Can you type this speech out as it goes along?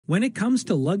When it comes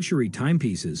to luxury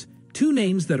timepieces, two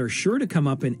names that are sure to come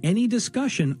up in any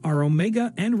discussion are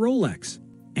Omega and Rolex.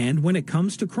 And when it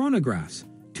comes to chronographs,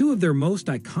 two of their most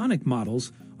iconic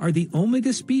models are the Omega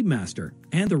Speedmaster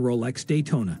and the Rolex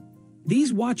Daytona.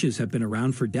 These watches have been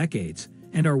around for decades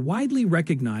and are widely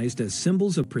recognized as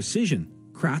symbols of precision,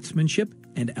 craftsmanship,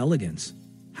 and elegance.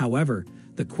 However,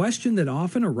 the question that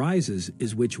often arises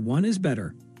is which one is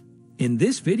better. In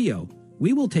this video,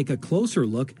 we will take a closer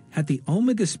look at the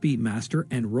Omega Speedmaster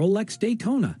and Rolex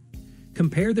Daytona,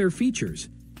 compare their features,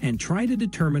 and try to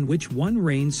determine which one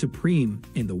reigns supreme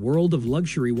in the world of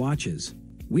luxury watches.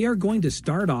 We are going to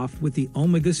start off with the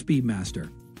Omega Speedmaster.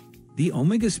 The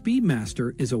Omega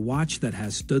Speedmaster is a watch that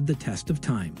has stood the test of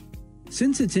time.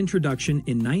 Since its introduction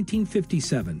in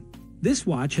 1957, this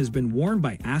watch has been worn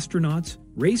by astronauts,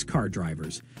 race car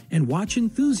drivers, and watch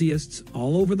enthusiasts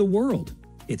all over the world.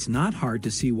 It's not hard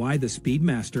to see why the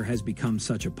Speedmaster has become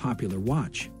such a popular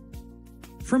watch.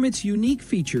 From its unique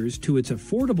features to its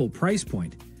affordable price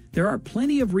point, there are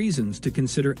plenty of reasons to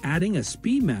consider adding a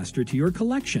Speedmaster to your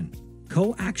collection.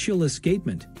 Coaxial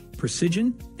escapement,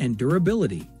 precision, and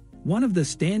durability. One of the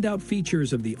standout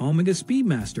features of the Omega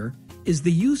Speedmaster is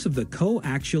the use of the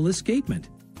coaxial escapement.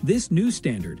 This new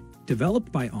standard,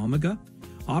 developed by Omega,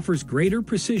 offers greater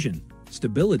precision,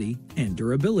 stability, and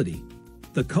durability.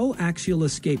 The coaxial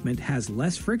escapement has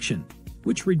less friction,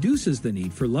 which reduces the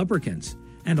need for lubricants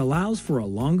and allows for a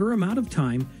longer amount of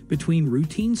time between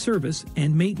routine service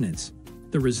and maintenance.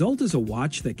 The result is a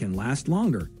watch that can last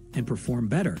longer and perform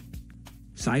better.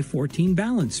 Psi 14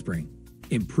 balance spring.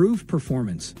 Improved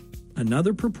performance.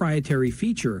 Another proprietary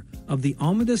feature of the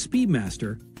Omega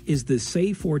Speedmaster is the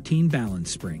Psi 14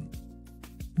 balance spring.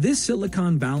 This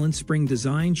silicone balance spring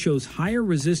design shows higher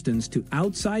resistance to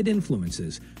outside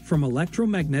influences from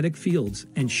electromagnetic fields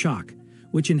and shock,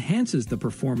 which enhances the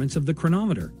performance of the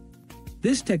chronometer.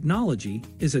 This technology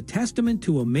is a testament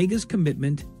to Omega's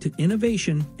commitment to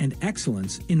innovation and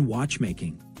excellence in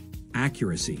watchmaking.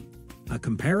 Accuracy. A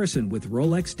comparison with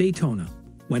Rolex Daytona.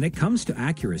 When it comes to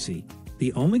accuracy,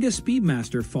 the Omega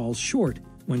Speedmaster falls short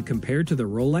when compared to the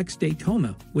Rolex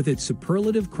Daytona with its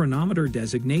superlative chronometer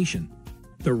designation.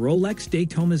 The Rolex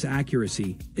Daytona's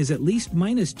accuracy is at least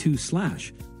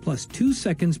 -2/ plus 2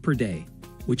 seconds per day,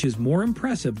 which is more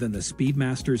impressive than the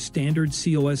Speedmaster's standard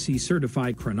COSC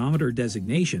certified chronometer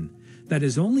designation that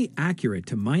is only accurate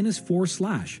to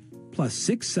 -4/ plus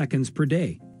 6 seconds per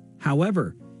day.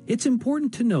 However, it's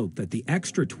important to note that the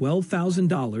extra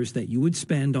 $12,000 that you would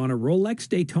spend on a Rolex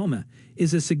Daytona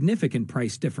is a significant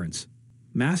price difference.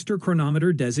 Master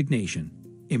chronometer designation.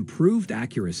 Improved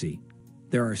accuracy.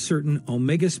 There are certain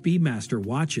Omega Speedmaster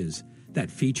watches that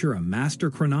feature a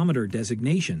master chronometer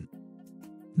designation.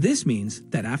 This means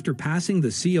that after passing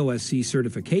the COSC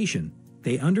certification,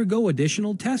 they undergo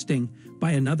additional testing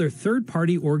by another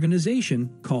third-party organization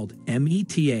called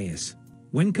METAS.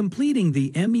 When completing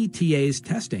the METAS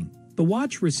testing, the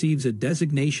watch receives a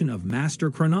designation of master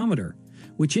chronometer,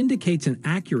 which indicates an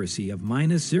accuracy of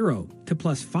 -0 to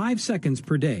 +5 seconds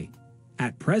per day.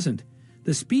 At present,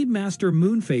 the Speedmaster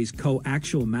Moonphase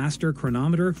Coaxial Master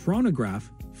Chronometer Chronograph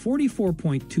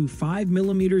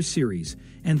 44.25mm series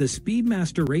and the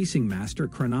Speedmaster Racing Master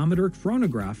Chronometer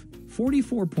Chronograph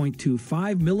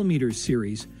 44.25mm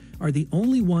series are the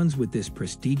only ones with this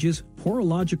prestigious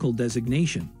horological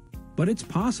designation. But it's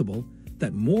possible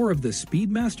that more of the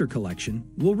Speedmaster collection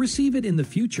will receive it in the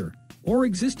future, or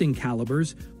existing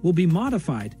calibers will be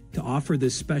modified to offer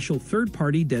this special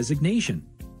third-party designation.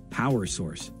 Power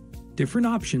source. Different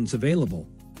options available.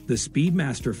 The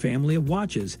Speedmaster family of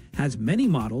watches has many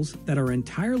models that are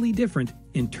entirely different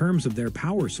in terms of their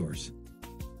power source.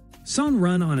 Some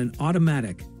run on an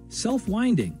automatic,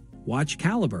 self-winding watch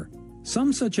caliber.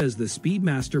 Some, such as the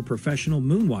Speedmaster Professional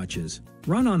Moon watches,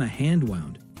 run on a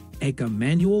hand-wound, a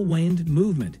manual wind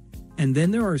movement. And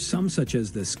then there are some, such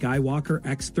as the Skywalker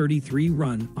X33,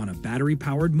 run on a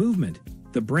battery-powered movement.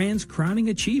 The brand's crowning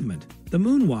achievement, the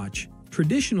Moon watch,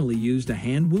 traditionally used a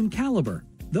hand-wound caliber,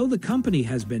 though the company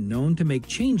has been known to make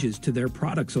changes to their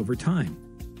products over time.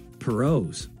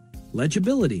 Pros.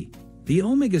 Legibility. The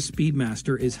Omega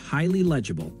Speedmaster is highly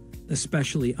legible,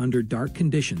 especially under dark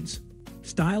conditions.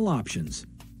 Style options.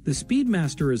 The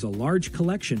Speedmaster is a large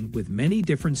collection with many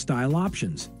different style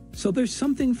options, so there's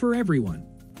something for everyone.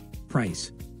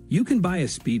 Price. You can buy a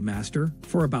Speedmaster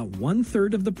for about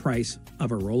 1/3 of the price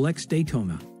of a Rolex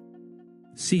Daytona.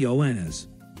 CONS.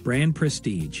 Brand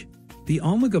prestige. The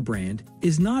Omega brand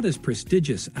is not as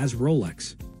prestigious as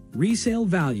Rolex. Resale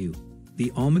value.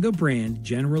 The Omega brand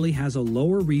generally has a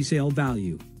lower resale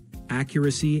value.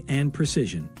 Accuracy and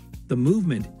precision. The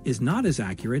movement is not as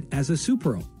accurate as a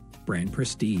Supero. Brand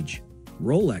prestige.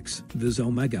 Rolex vs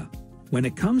Omega. When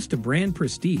it comes to brand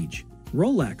prestige,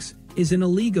 Rolex is in a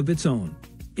league of its own.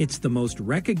 It's the most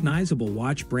recognizable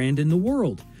watch brand in the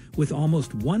world, with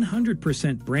almost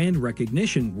 100% brand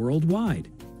recognition worldwide.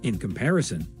 In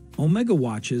comparison, Omega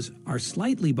watches are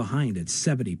slightly behind at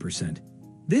 70%.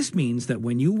 This means that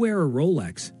when you wear a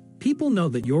Rolex, people know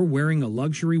that you're wearing a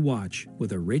luxury watch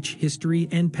with a rich history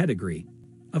and pedigree.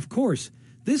 Of course,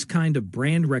 this kind of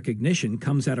brand recognition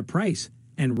comes at a price,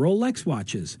 and Rolex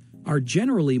watches are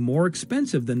generally more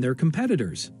expensive than their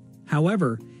competitors.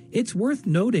 However, it's worth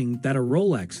noting that a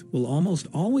Rolex will almost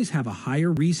always have a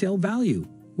higher resale value,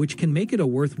 which can make it a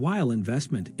worthwhile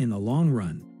investment in the long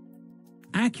run.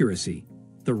 Accuracy.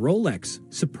 The Rolex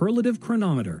Superlative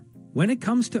Chronometer. When it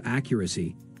comes to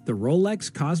accuracy, the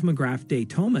Rolex Cosmograph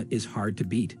Daytona is hard to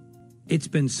beat. It's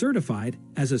been certified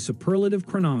as a superlative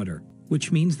chronometer,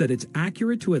 which means that it's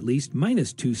accurate to at least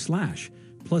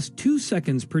 -2/+2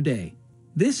 seconds per day.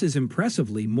 This is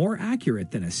impressively more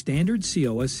accurate than a standard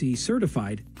COSC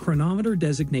certified chronometer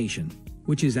designation,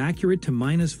 which is accurate to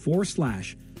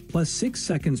 -4/+6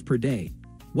 seconds per day.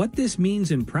 What this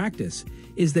means in practice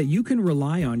is that you can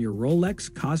rely on your Rolex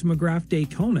Cosmograph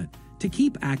Daytona to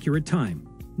keep accurate time,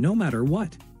 no matter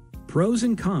what. Pros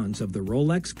and cons of the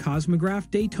Rolex Cosmograph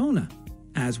Daytona.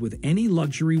 As with any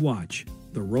luxury watch,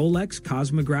 the Rolex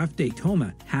Cosmograph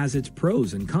Daytona has its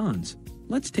pros and cons.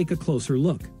 Let's take a closer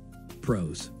look.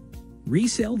 Pros.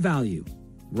 Resale value.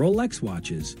 Rolex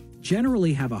watches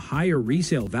generally have a higher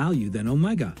resale value than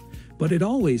Omega, but it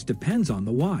always depends on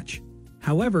the watch.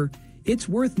 However, it's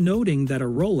worth noting that a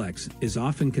Rolex is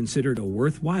often considered a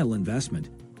worthwhile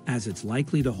investment, as it's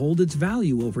likely to hold its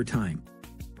value over time.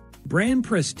 Brand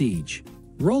prestige.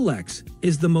 Rolex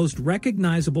is the most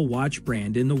recognizable watch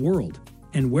brand in the world,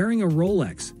 and wearing a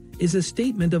Rolex is a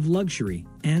statement of luxury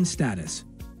and status,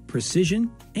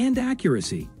 precision, and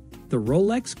accuracy. The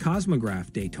Rolex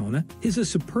Cosmograph Daytona is a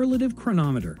superlative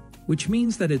chronometer, which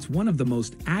means that it's one of the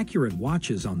most accurate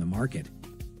watches on the market.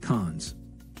 Cons.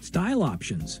 Style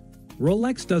options.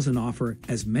 Rolex doesn't offer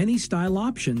as many style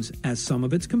options as some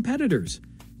of its competitors,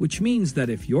 which means that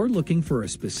if you're looking for a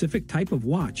specific type of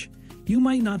watch, you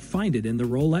might not find it in the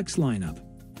Rolex lineup.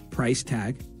 Price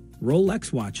tag.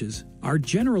 Rolex watches are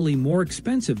generally more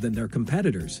expensive than their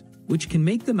competitors, which can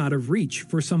make them out of reach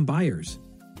for some buyers.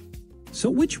 So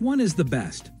which one is the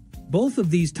best? Both of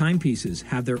these timepieces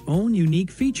have their own unique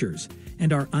features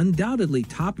and are undoubtedly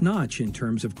top-notch in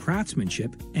terms of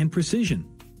craftsmanship and precision.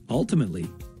 Ultimately,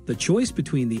 the choice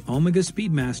between the Omega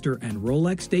Speedmaster and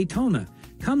Rolex Daytona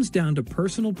comes down to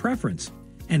personal preference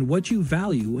and what you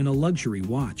value in a luxury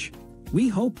watch. We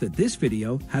hope that this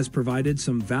video has provided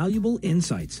some valuable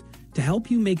insights to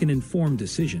help you make an informed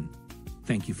decision.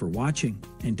 Thank you for watching,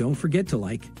 and don't forget to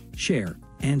like, share,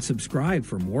 and subscribe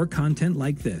for more content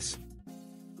like this.